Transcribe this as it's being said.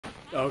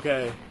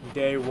Okay,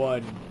 day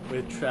one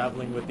with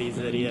traveling with these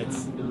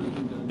idiots.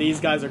 These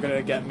guys are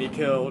gonna get me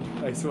killed,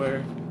 I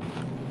swear.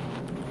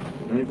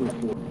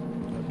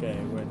 Okay,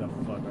 where the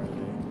fuck are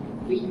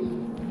they?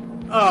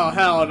 Oh,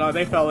 hell no,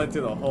 they fell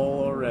into the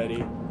hole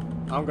already.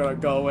 I'm gonna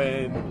go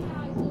in.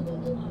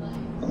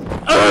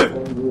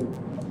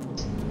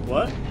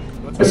 What?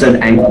 I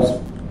said ankles.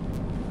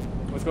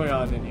 What's going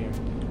on in here?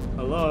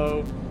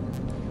 Hello?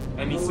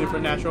 Any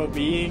supernatural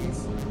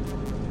beings?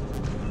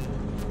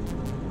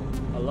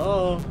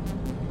 Hello?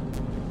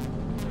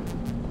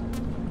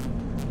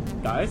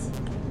 Guys?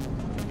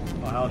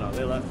 Oh hell no,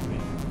 they left me.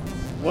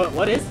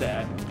 What is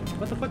that?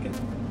 What the fuck is...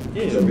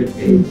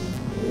 Ew.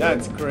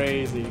 That's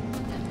crazy.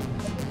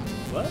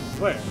 What?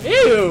 Where?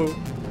 Ew!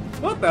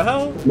 What the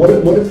hell? What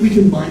if we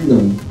combine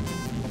them?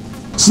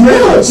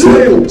 Snail!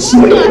 Snail!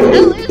 Snail! What the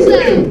hell is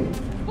that?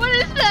 What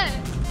is that?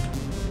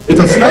 It's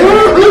a snail!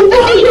 What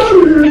the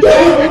hell is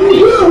that?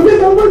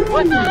 Oh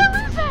my god!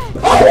 Oh my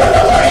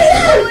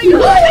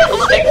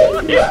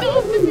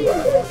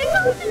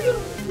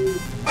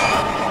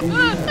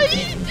god!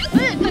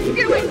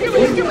 Get away! Get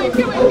away! Get away!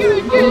 Get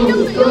away!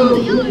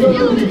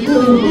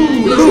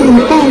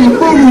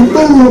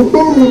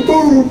 Oh my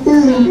god!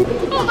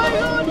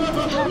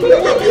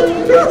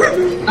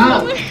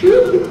 Ah!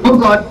 Oh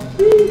god!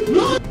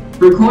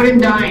 Recording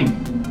dying!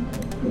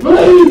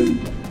 Please!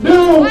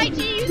 No! Why did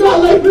you use Not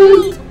it? like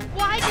this!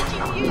 Why did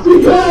you use it?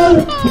 Because...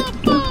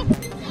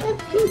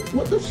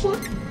 What the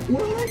fuck?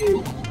 Where are you?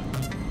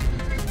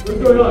 What's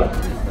going on?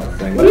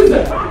 Nothing. What is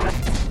that?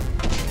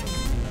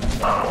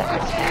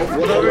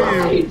 What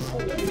are you?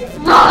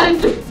 Run!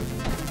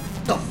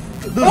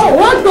 Oh,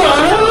 what the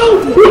hell?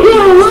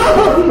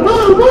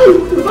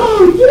 Oh,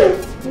 shit!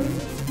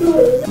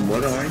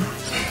 What are you?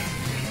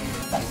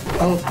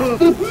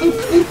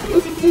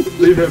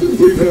 Leave him,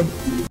 leave him.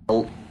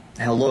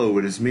 Hello,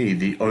 it is me,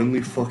 the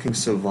only fucking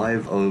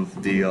survivor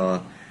of the,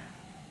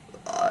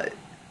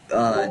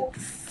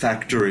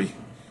 factory.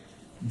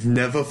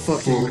 Never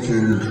fucking come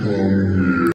here.